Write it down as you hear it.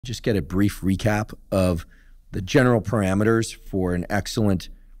Just get a brief recap of the general parameters for an excellent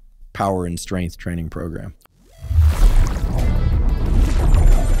power and strength training program.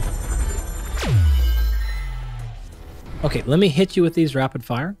 Okay, let me hit you with these rapid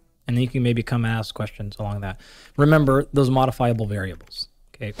fire, and then you can maybe come ask questions along that. Remember those modifiable variables.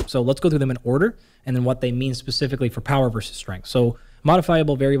 Okay, so let's go through them in order, and then what they mean specifically for power versus strength. So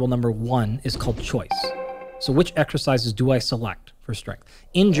modifiable variable number 1 is called choice. So which exercises do I select for strength?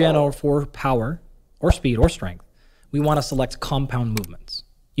 In general, for power or speed or strength, we want to select compound movements.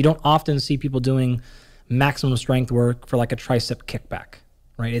 You don't often see people doing maximum strength work for like a tricep kickback,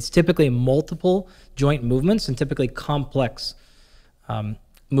 right? It's typically multiple joint movements and typically complex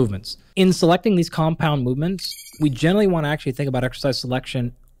movements. In selecting these compound movements, we generally want to actually think about exercise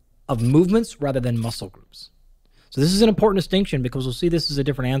selection of movements rather than muscle groups. So this is an important distinction because we'll see this is a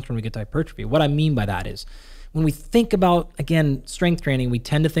different answer when we get to hypertrophy. What I mean by that is when we think about, again, strength training, we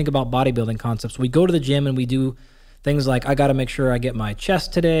tend to think about bodybuilding concepts. We go to the gym and we do things like, I got to make sure I get my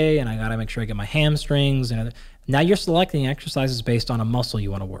chest today, and I got to make sure I get my hamstrings. And now you're selecting exercises based on a muscle you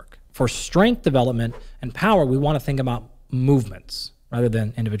want to work. For strength development and power, we want to think about movements rather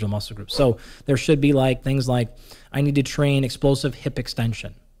than individual muscle groups. So there should be like things like, I need to train explosive hip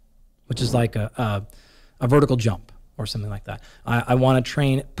extension, which is like a vertical jump or something like that. I want to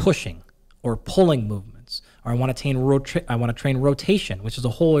train pushing or pulling movements, or I want to train rotation, which is a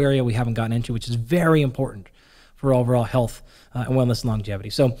whole area we haven't gotten into, which is very important for overall health and wellness and longevity.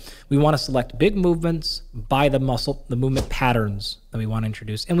 So we want to select big movements by the movement patterns that we want to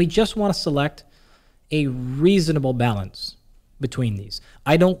introduce, and we just want to select a reasonable balance between these.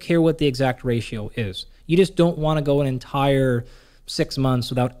 I don't care what the exact ratio is. You just don't want to go an entire 6 months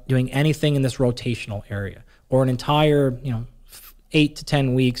without doing anything in this rotational area, or an entire 8 to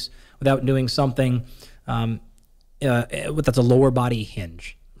 10 weeks without doing something that's a lower body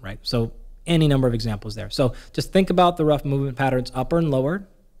hinge, right? So any number of examples there. So just think about the rough movement patterns, upper and lower,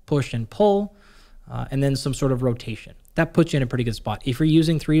 push and pull, and then some sort of rotation. That puts you in a pretty good spot. If you're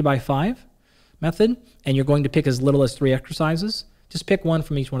using 3x5 method and you're going to pick as little as 3 exercises, just pick one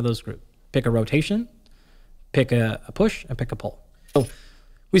from each one of those groups. Pick a rotation, pick a push, and pick a pull. So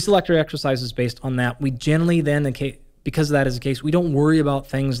we select our exercises based on that. We generally then, because that is the case, we don't worry about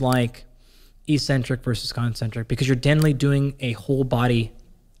things like eccentric versus concentric, because you're generally doing a whole body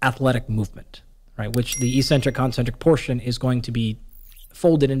athletic movement, right? Which the eccentric concentric portion is going to be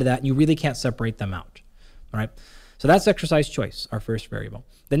folded into that, and you really can't separate them out, right? So that's exercise choice, our first variable.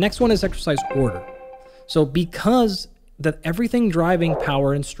 The next one is exercise order. So because everything driving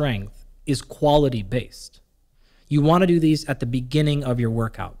power and strength is quality based, you want to do these at the beginning of your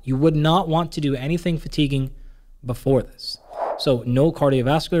workout. You would not want to do anything fatiguing before this. So no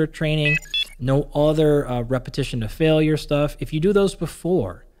cardiovascular training, no other repetition to failure stuff. If you do those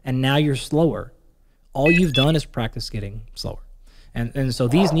before and now you're slower, all you've done is practice getting slower. And so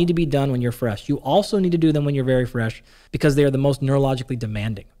these need to be done when you're fresh. You also need to do them when you're very fresh because they are the most neurologically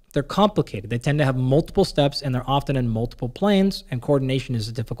demanding. They're complicated. They tend to have multiple steps, and they're often in multiple planes, and coordination is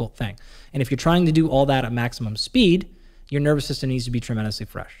a difficult thing. And if you're trying to do all that at maximum speed, your nervous system needs to be tremendously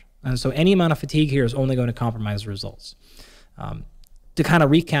fresh. And so any amount of fatigue here is only going to compromise the results. To kind of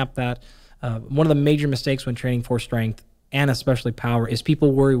recap that, one of the major mistakes when training for strength, and especially power, is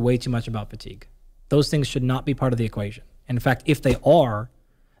people worry way too much about fatigue. Those things should not be part of the equation. And in fact, if they are,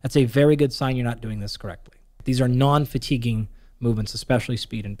 that's a very good sign you're not doing this correctly. These are non-fatiguing movements, especially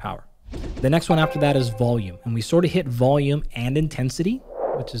speed and power. The next one after that is volume. And we sort of hit volume and intensity,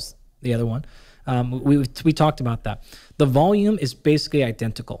 which is the other one. We talked about that. The volume is basically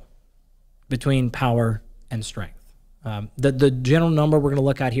identical between power and strength. The general number we're going to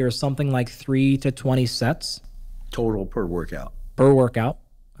look at here is something like 3 to 20 sets. Total per workout. Per workout.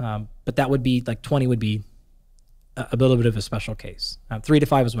 But that would be like 20 would be a little bit of a special case. 3 to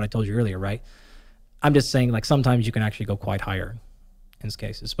 5 is what I told you earlier, right? I'm just saying, like, sometimes you can actually go quite higher in these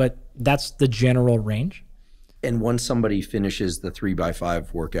cases, but that's the general range. And once somebody finishes the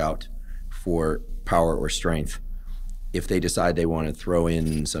 3x5 workout for power or strength, if they decide they want to throw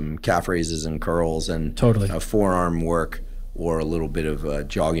in some calf raises and curls and forearm work or a little bit of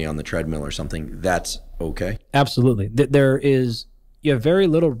jogging on the treadmill or something, that's okay? Absolutely. You have very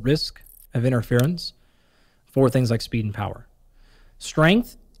little risk of interference for things like speed and power.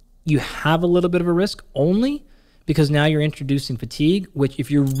 Strength, you have a little bit of a risk only because now you're introducing fatigue, which if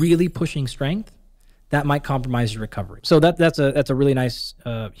you're really pushing strength, that might compromise your recovery. So that's a really nice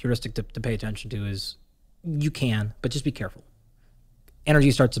heuristic to pay attention to is you can, but just be careful. Energy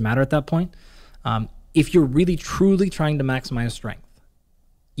starts to matter at that point. If you're really truly trying to maximize strength,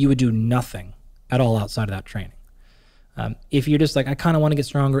 you would do nothing at all outside of that training. If you're just like, I kind of want to get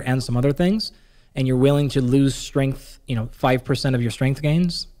stronger and some other things, and you're willing to lose strength, 5% of your strength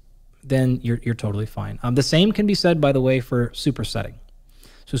gains, then you're totally fine. The same can be said, by the way, for supersetting.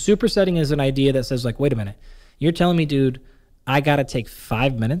 So supersetting is an idea that says, like, wait a minute, you're telling me, dude, I got to take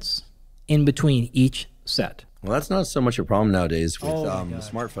 5 minutes in between each set. Well, that's not so much a problem nowadays with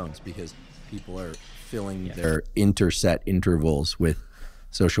smartphones, because people are filling their interset intervals with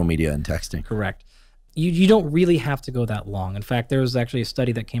social media and texting. Correct. You don't really have to go that long. In fact, there was actually a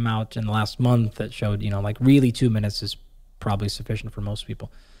study that came out in the last month that showed, like really 2 minutes is probably sufficient for most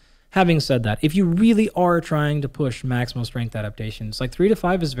people. Having said that, if you really are trying to push maximal strength adaptations, like 3 to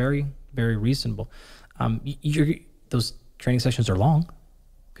 5 is very, very reasonable. Those training sessions are long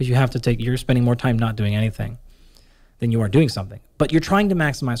because you're spending more time not doing anything than you are doing something, but you're trying to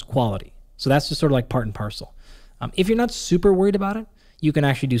maximize quality. So that's just sort of like part and parcel. If you're not super worried about it, you can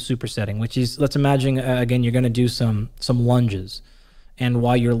actually do supersetting, which is, let's imagine, again, you're going to do some lunges. And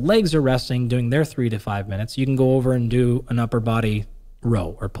while your legs are resting, doing their 3 to 5 minutes, you can go over and do an upper body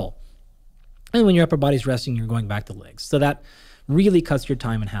row or pull. And when your upper body's resting, you're going back to legs. So that really cuts your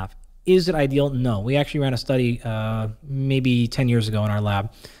time in half. Is it ideal? No. We actually ran a study maybe 10 years ago in our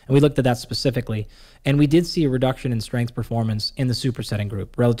lab, and we looked at that specifically. And we did see a reduction in strength performance in the supersetting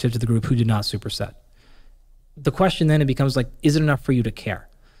group relative to the group who did not superset. The question then it becomes like, is it enough for you to care?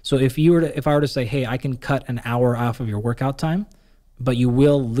 So if I were to say, hey, I can cut an hour off of your workout time, but you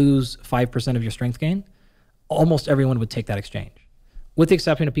will lose 5% of your strength gain, almost everyone would take that exchange, with the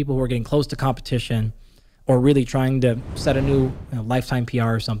exception of people who are getting close to competition or really trying to set a new lifetime PR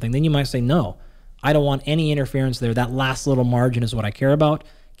or something. Then you might say, no, I don't want any interference there. That last little margin is what I care about.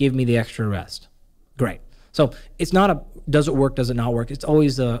 Give me the extra rest. Great. So it's not a, does it work, does it not work? It's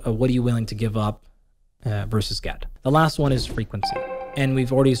always a what are you willing to give up versus get. The last one is frequency. And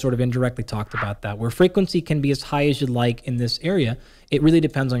we've already sort of indirectly talked about that, where frequency can be as high as you'd like in this area. It really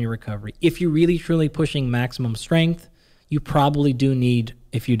depends on your recovery. If you're really truly pushing maximum strength, you probably do need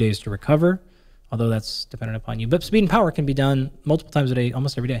a few days to recover, although that's dependent upon you. But speed and power can be done multiple times a day,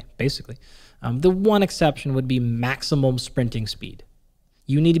 almost every day, basically. The one exception would be maximum sprinting speed.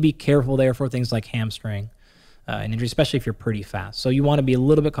 You need to be careful there for things like hamstring and injury, especially if you're pretty fast. So you want to be a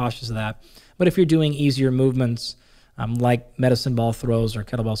little bit cautious of that. But if you're doing easier movements, like medicine ball throws or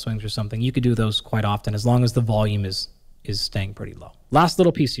kettlebell swings or something, you could do those quite often as long as the volume is staying pretty low. Last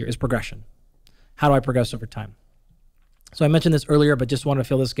little piece here is progression. How do I progress over time? So I mentioned this earlier, but just want to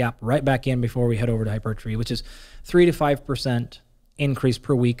fill this gap right back in before we head over to hypertrophy, which is 3 to 5% increase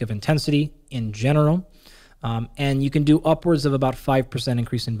per week of intensity in general. And you can do upwards of about 5%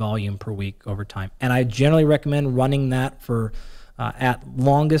 increase in volume per week over time. And I generally recommend running that for at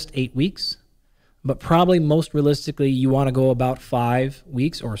longest 8 weeks. But probably most realistically, you want to go about 5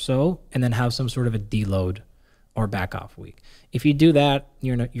 weeks or so and then have some sort of a deload or back off week. If you do that,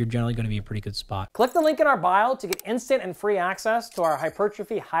 you're generally going to be a pretty good spot. Click the link in our bio to get instant and free access to our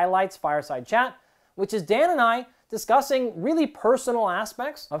Hypertrophy Highlights Fireside Chat, which is Dan and I discussing really personal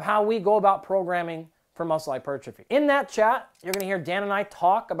aspects of how we go about programming for muscle hypertrophy. In that chat, you're going to hear Dan and I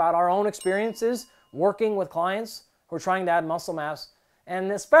talk about our own experiences working with clients who are trying to add muscle mass,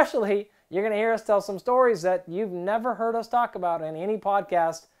 and especially you're going to hear us tell some stories that you've never heard us talk about in any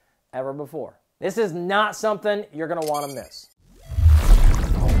podcast ever before. This is not something you're going to want to miss.